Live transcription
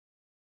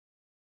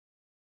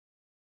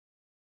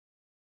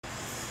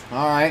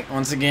Alright,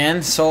 once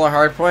again, Solar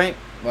Hardpoint,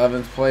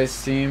 11th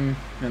place team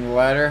in the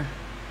ladder.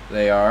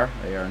 They are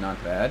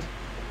not bad.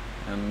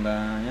 And,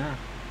 yeah,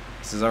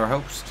 this is our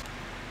host.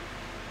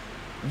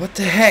 What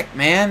the heck,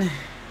 man?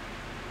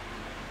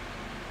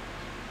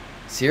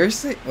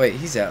 Seriously? Wait,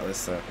 he's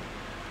Atlas, though.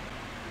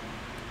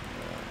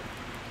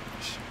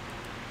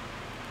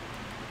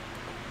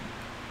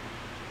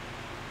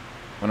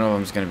 One of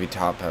them's gonna be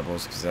Top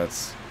Pebbles, because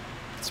that's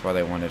why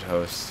they wanted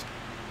host.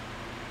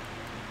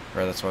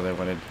 Or that's why they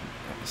wanted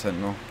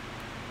Sentinel.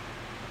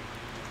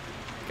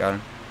 Got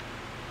him.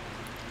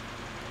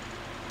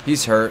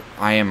 He's hurt.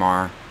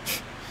 IMR.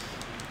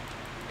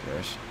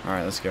 Gosh.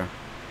 Alright, let's go.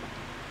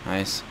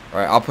 Nice.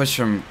 Alright, I'll push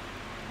from...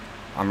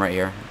 I'm right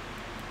here.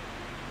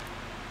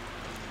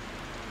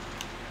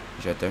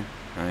 He's right there.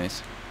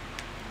 Nice.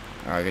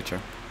 Alright, good try.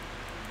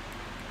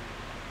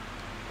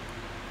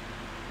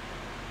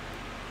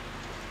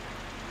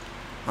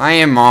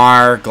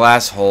 IMR.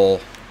 Glass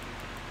hole.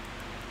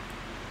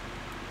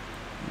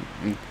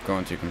 I'm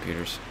going through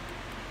computers.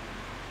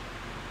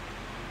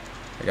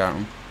 I got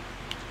him.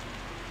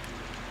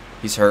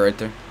 He's hurt right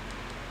there.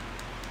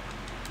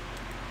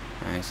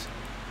 Nice.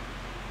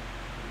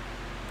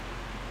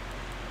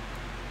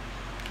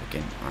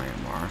 Freaking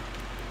IMR.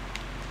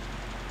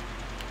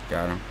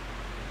 Got him.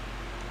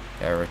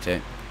 Yeah,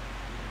 rotate.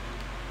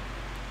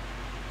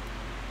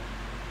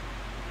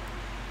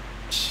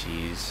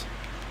 Jeez.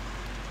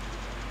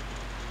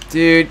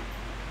 Dude.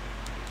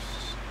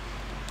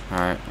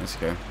 Alright, let's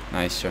go.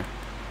 Nice, sure.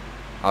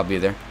 I'll be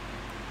there.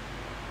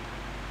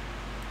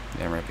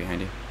 Yeah, I'm right behind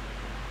you.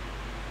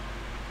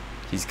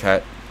 He's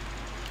cut.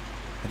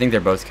 I think they're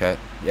both cut.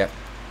 Yep.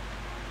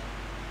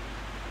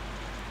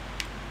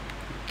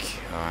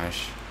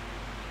 Gosh.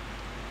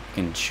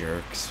 Fucking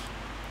jerks.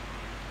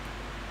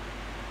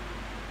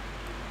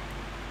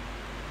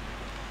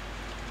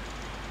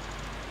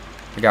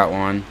 I got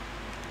one.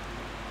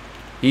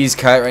 He's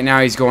cut right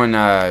now. He's going,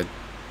 yeah.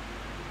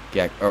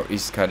 Oh,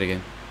 he's cut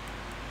again.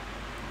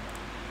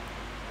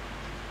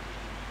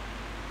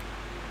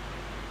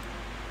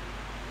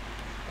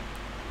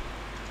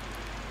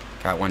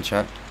 Got one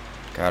shot.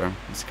 Got him.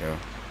 Let's go.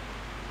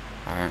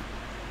 Alright.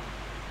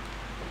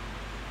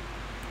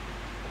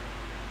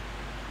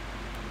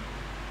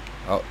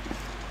 Oh.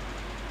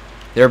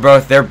 They're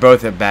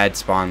both a bad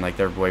spawn, like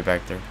they're way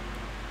back there.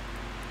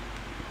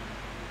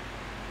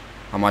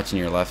 I'm watching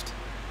your left.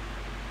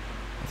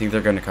 I think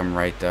they're gonna come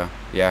right though.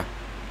 Yeah.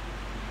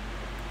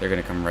 They're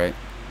gonna come right.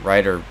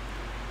 Right or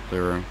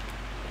blue room.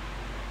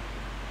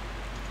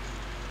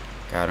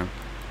 Got him.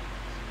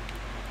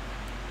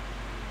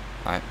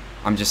 Alright.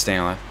 I'm just staying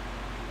alive.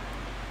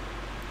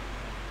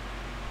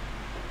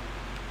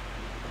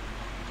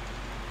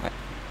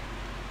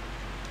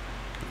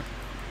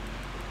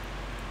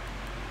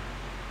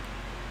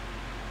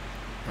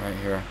 Right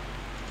here.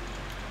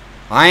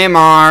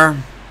 IMR.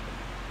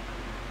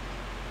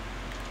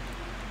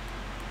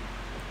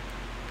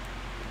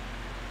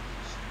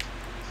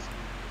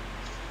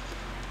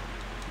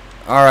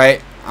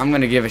 Alright, I'm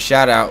gonna give a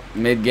shout out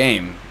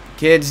mid-game.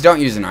 Kids, don't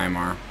use an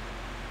IMR.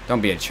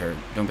 Don't be a turd.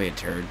 Don't be a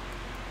turd.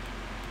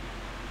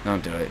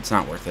 Don't do it. It's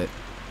not worth it.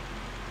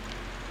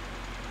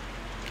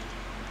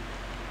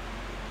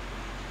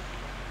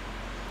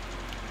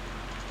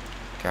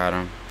 Got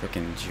him.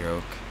 Freaking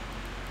joke.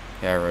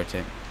 Yeah,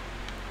 rotate.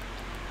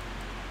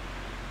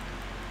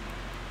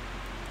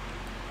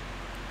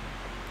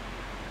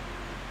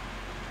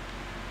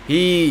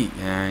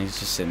 Yeah, he's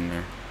just sitting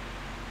there.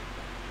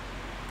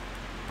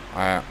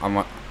 I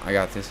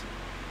got this.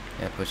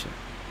 Yeah, push it.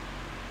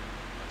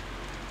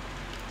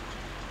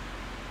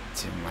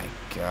 Oh my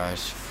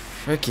gosh.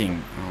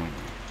 Freaking. Oh.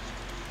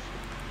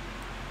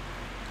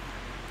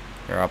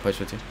 Here, I'll push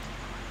with you.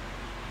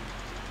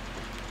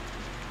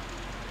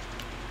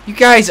 You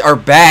guys are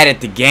bad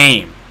at the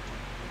game.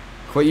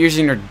 Quit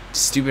using your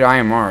stupid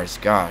IMRs.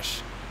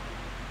 Gosh.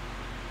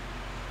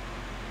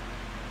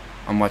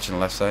 I'm watching the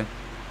left side.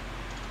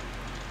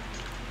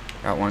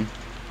 Got one.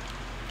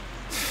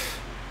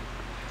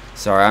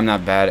 Sorry, I'm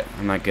not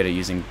good at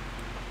using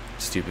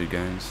stupid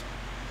guns.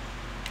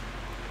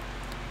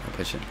 I'll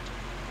push it.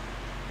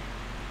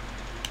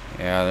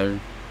 Yeah, they're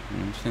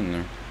sitting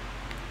there.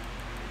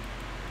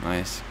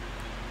 Nice.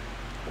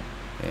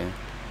 Yeah.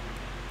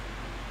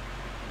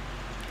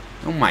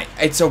 Oh my,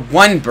 it's a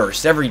one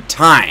burst every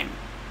time.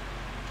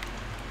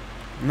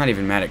 I'm not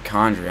even mad at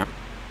Condry.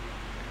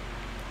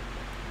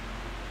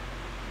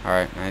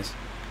 Alright, nice.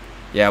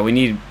 Yeah, we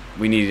need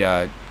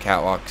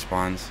catwalk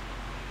spawns.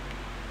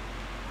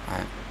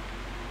 Alright.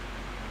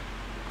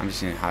 I'm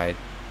just gonna hide.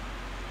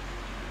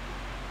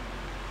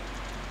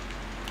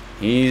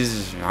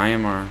 He's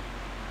IMR.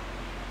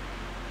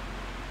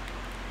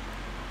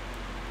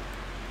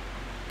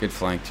 Good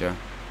flank, Joe.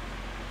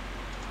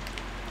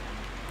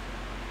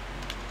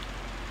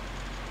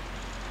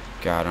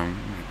 Got him.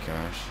 Oh my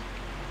gosh.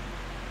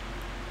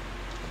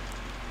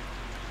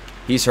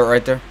 He's hurt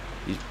right there.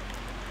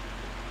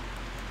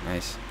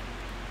 Nice.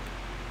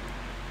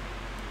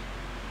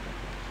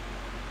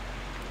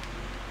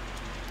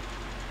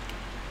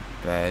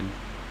 Bad.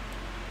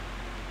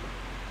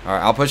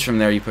 Alright, I'll push from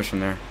there. You push from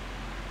there.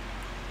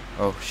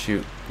 Oh,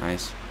 shoot.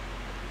 Nice.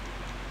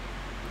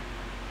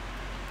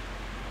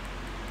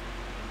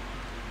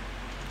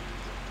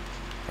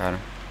 Got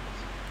him.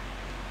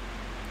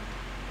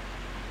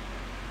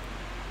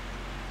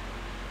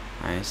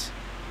 Nice.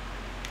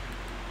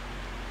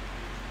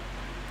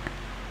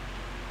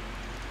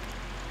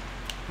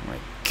 Oh my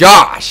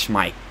gosh!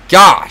 My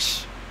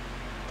gosh!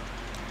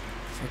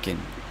 Freaking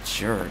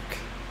jerk.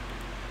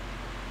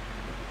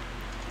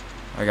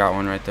 I got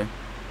one right there.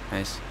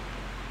 Nice.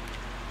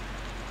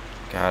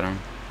 Got him.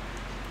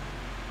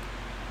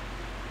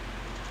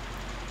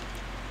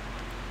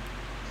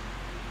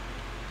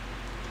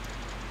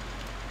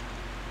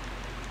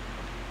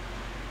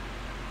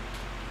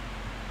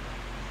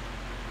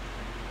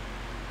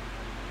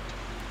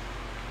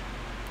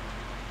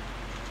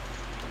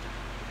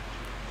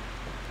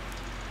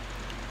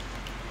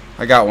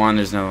 I got one.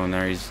 There's no one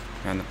there. He's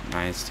kind of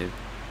nice too.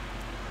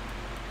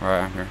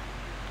 Alright, I'm here.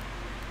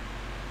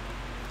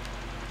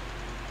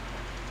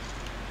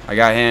 I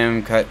got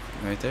him cut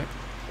right there.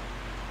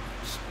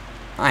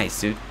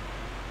 Nice, dude.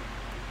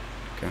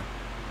 Okay.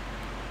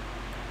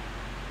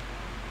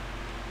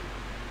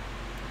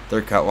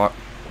 Third cut walk.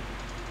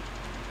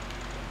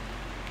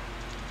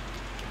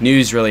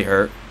 New's really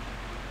hurt.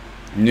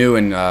 New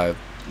and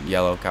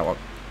yellow catwalk.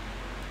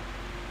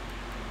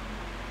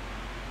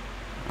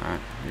 Alright,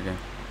 here you go.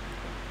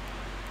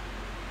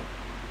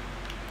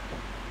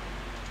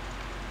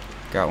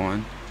 Got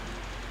one.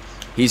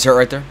 He's hurt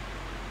right there.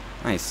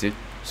 Nice, dude.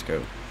 Let's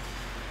go.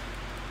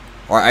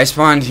 Alright, I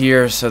spawned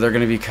here, so they're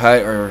gonna be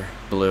cut or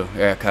blue.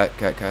 Yeah, cut.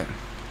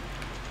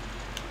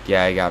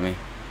 Yeah, he got me.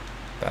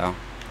 Bow.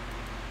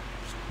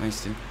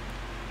 Nice, dude.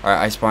 Alright,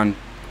 I spawned.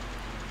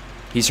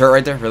 He's hurt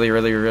right there.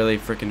 Really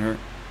freaking hurt.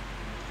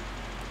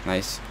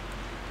 Nice.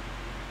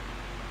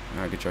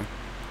 Alright, good try.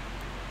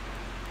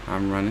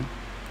 I'm running.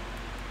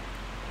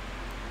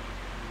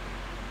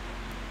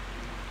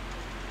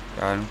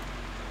 Got him.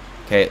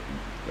 Okay,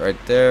 right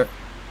there.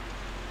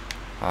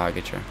 Ah,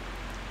 good try.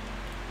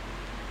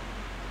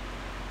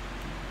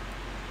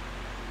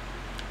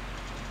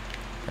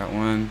 Got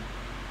one.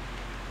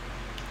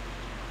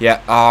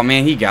 Yeah, oh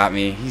man, he got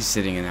me. He's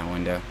sitting in that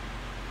window.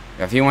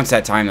 Yeah, if he wants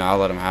that time, though, I'll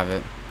let him have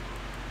it.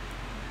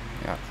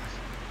 Yeah.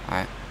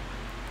 Alright.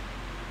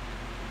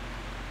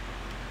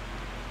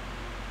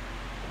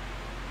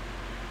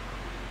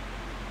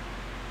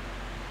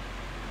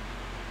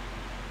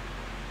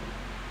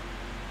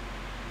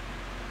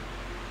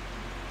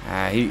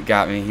 He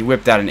got me. He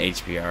whipped out an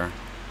HPR.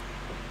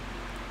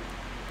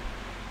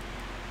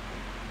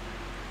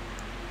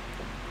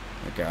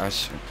 Oh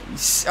gosh.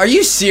 Are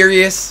you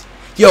serious?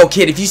 Yo,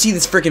 kid, if you see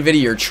this freaking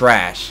video, you're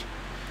trash.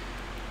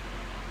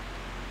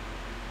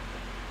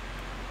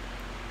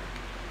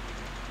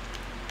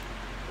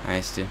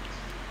 Nice, dude.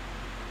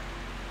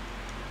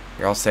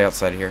 Here, I'll stay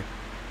outside here.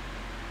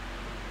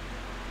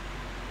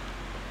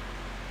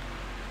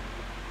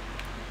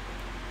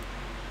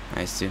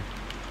 Nice, dude.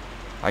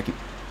 I can...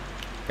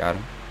 Got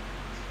him.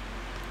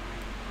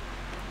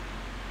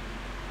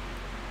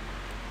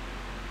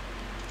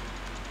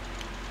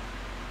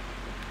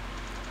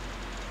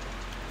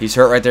 He's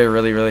hurt right there.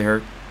 Really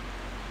hurt.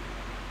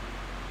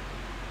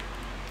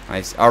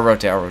 Nice. I'll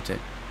rotate.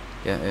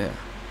 Yeah.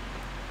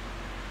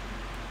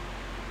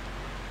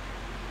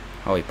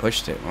 Oh, he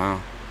pushed it.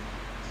 Wow.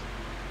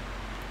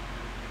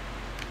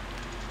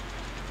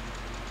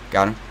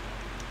 Got him.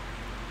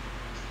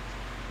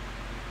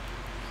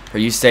 Are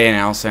you staying?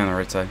 I'll stay on the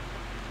right side.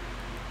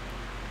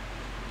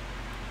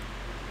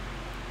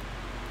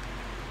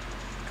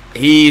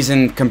 He's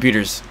in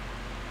computers.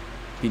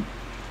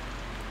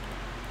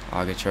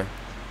 I'll get you.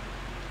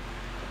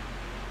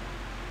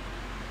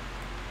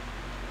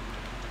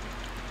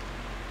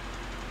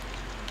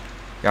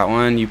 Got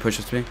one. You push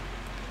with me.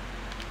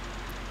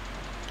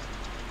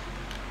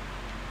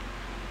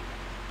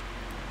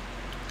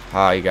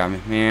 Ah, you got me.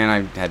 Man,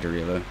 I had to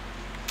reload.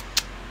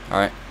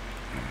 Alright.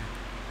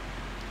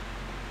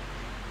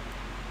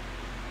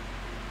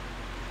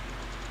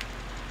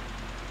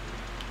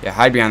 Yeah,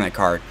 hide behind that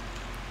card.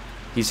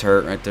 He's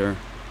hurt right there.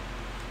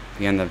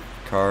 Behind the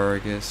car, I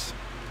guess.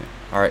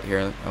 Alright,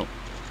 here.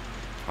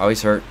 Oh,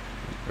 he's hurt.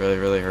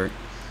 Really hurt.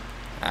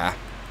 Ah.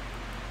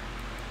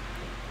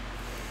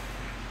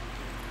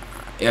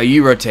 Yeah,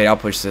 you rotate. I'll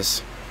push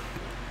this.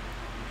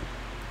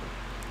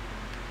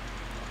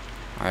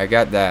 Alright, I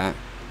got that.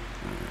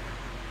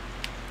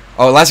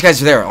 Oh, last guy's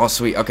there. Oh,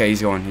 sweet. Okay,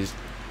 he's going. He's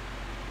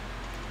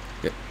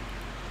good.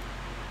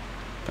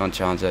 Don't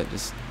challenge that.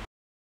 Just...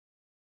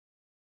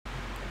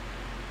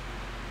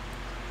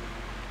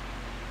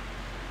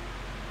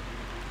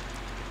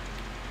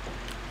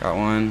 Got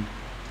one.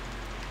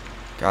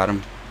 Got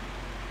him.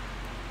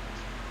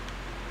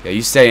 Yeah,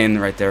 you stay in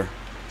right there.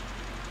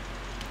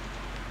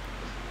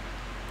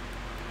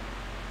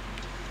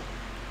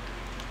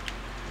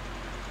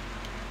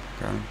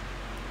 Got him.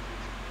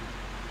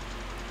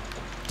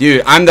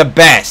 Dude, I'm the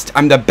best.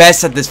 I'm the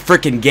best at this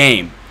freaking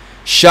game.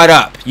 Shut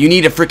up. You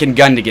need a freaking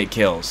gun to get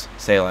kills.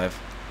 Stay alive.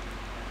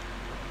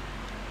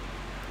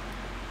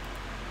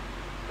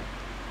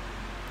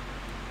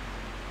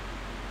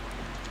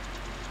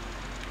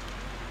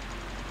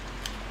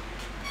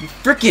 You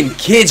freaking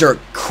kids are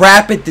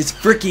crap at this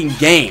freaking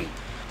game.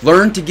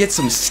 Learn to get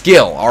some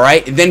skill,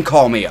 alright? And then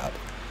call me up.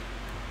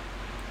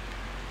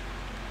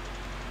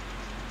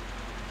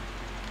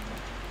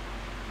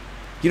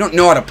 You don't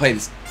know how to play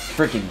this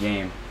freaking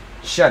game.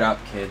 Shut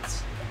up,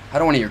 kids. I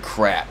don't want to hear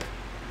crap.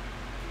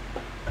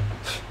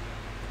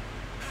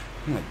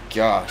 Oh my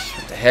gosh,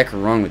 what the heck are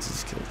wrong with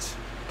these kids?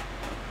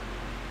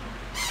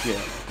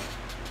 Yeah.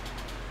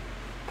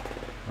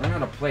 Learn how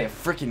to play a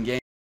freaking game.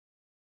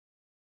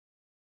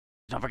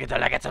 Don't forget to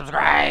like and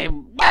subscribe.